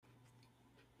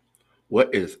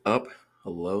What is up?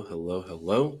 Hello, hello,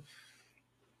 hello.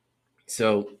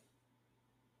 So,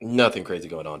 nothing crazy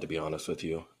going on, to be honest with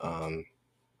you. I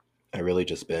really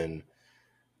just been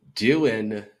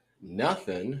doing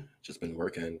nothing, just been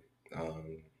working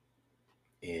um,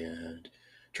 and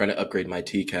trying to upgrade my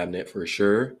tea cabinet for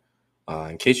sure.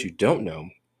 In case you don't know,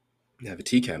 I have a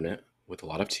tea cabinet with a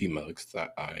lot of tea mugs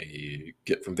that I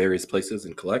get from various places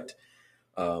and collect,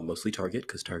 mostly Target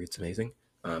because Target's amazing,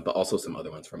 but also some other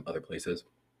ones from other places.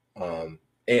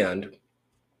 And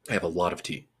I have a lot of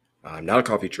tea. I'm not a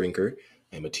coffee drinker.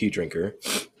 I'm a tea drinker,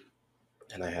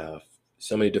 and I have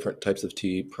so many different types of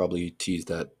tea. Probably teas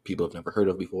that people have never heard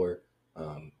of before.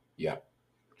 Yeah,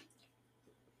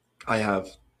 I have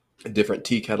different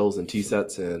tea kettles and tea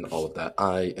sets and all of that.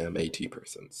 I am a tea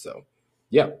person, so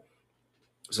yeah.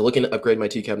 So looking to upgrade my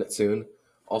tea cabinet soon.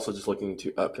 Also, just looking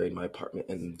to upgrade my apartment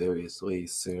in various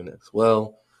ways soon as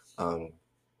well. Um,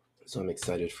 so I'm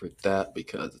excited for that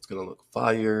because it's gonna look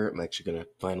fire. I'm actually gonna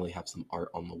finally have some art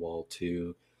on the wall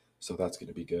too, so that's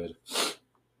gonna be good.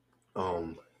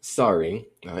 Sorry,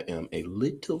 I am a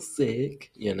little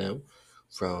sick,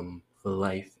 from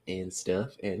life and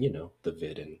stuff, and the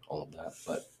vid and all of that.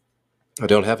 But I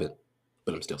don't have it,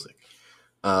 but I'm still sick.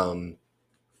 Um,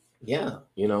 yeah,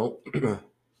 how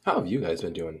have you guys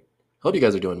been doing? Hope you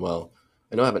guys are doing well.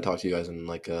 I know I haven't talked to you guys in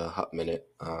like a hot minute.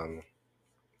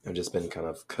 I've just been kind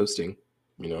of coasting,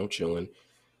 chilling,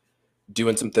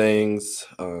 doing some things,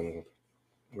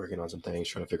 working on some things,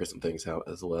 trying to figure some things out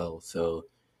as well. So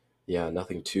yeah,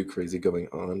 nothing too crazy going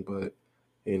on, but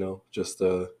just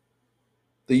the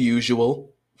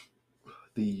usual,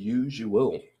 the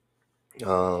usual.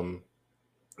 Um,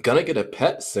 Gonna get a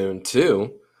pet soon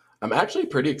too. I'm actually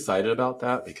pretty excited about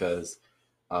that because,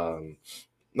 um,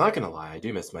 not gonna lie, I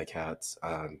do miss my cats.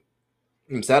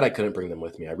 I'm sad I couldn't bring them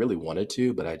with me. I really wanted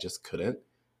to, but I just couldn't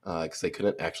because they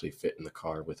couldn't actually fit in the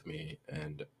car with me,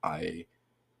 and I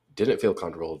didn't feel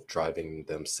comfortable driving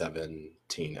them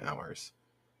 17 hours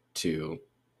to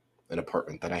an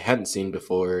apartment that I hadn't seen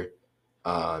before,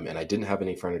 and I didn't have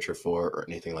any furniture for or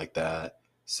anything like that.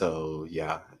 So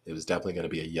yeah, it was definitely going to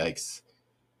be a yikes.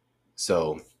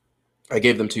 So I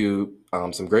gave them to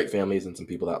some great families and some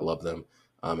people that love them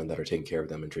and that are taking care of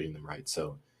them and treating them right.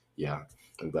 So yeah,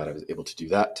 I'm glad I was able to do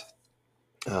that.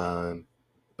 Um,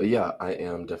 but yeah, I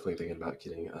am definitely thinking about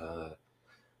getting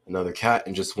another cat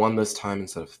and just one this time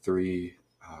instead of three,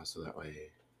 so that way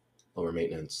lower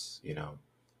maintenance,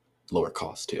 lower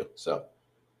cost too. So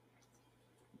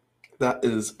that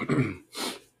is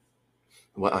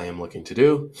what I am looking to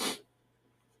do.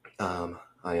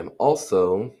 I am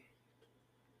also.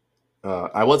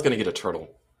 I was gonna get a turtle,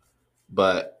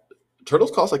 but turtles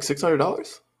cost like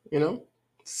 $600. You know,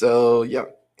 so yeah,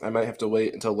 I might have to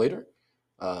wait until later.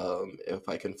 If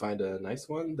I can find a nice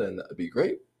one, then that'd be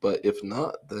great. But if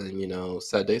not, then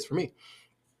sad days for me.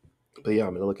 But yeah,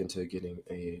 I'm gonna look into getting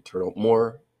a turtle,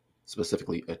 more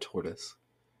specifically a tortoise,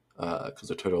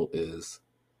 because a turtle is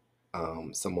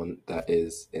someone that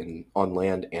is in on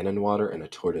land and in water, and a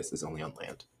tortoise is only on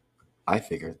land. I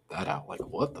figured that out. Like,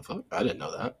 what the fuck? I didn't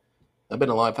know that. I've been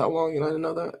alive how long and I didn't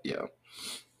know that? Yeah.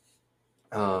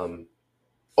 Um,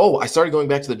 oh, I started going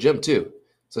back to the gym too.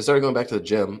 So I started going back to the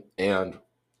gym, and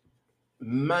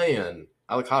man,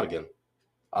 I look hot again.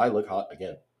 I look hot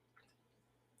again.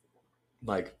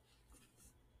 Like,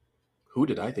 who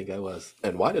did I think I was?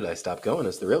 And why did I stop going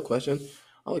is the real question.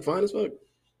 I look fine as fuck.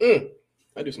 I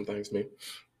do some things to me.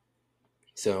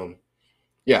 So,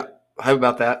 yeah, hype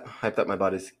about that. Hype that my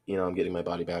body's, I'm getting my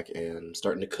body back and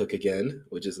starting to cook again,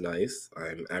 which is nice.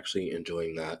 I'm actually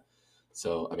enjoying that.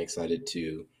 So I'm excited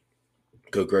to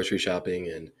go grocery shopping,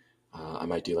 and I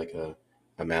might do like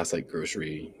a mass like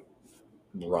grocery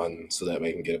run so that way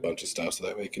I can get a bunch of stuff so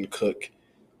that way I can cook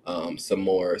some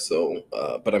more. So,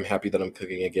 but I'm happy that I'm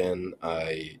cooking again.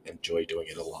 I enjoy doing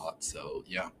it a lot. So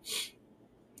yeah,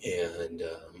 and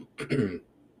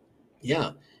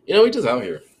yeah, we just out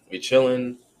here, we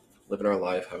chilling, living our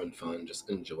life, having fun, just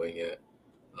enjoying it.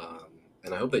 Um,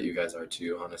 and I hope that you guys are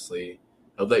too. Honestly,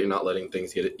 I hope that you're not letting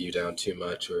things get you down too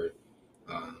much or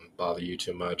bother you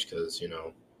too much because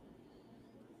we're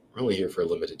only here for a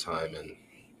limited time, and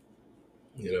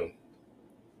you know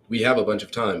we have a bunch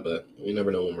of time, but we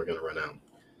never know when we're gonna run out.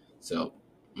 So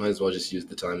might as well just use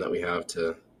the time that we have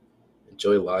to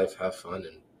enjoy life, have fun,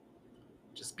 and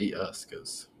just be us.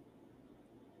 Because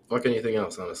fuck anything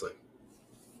else, honestly.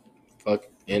 Fuck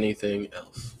anything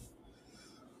else.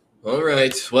 All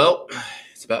right. Well,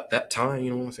 it's about that time.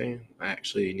 You know what I'm saying? I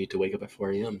actually need to wake up at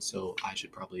 4 a.m., so I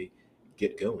should probably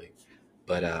get going.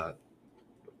 But I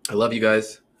love you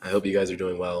guys. I hope you guys are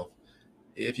doing well.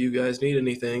 If you guys need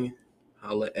anything,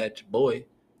 holla at your boy.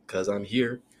 because I'm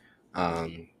here.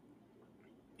 Um,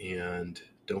 and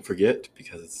don't forget,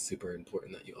 because it's super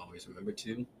important that you always remember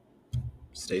to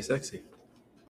stay sexy.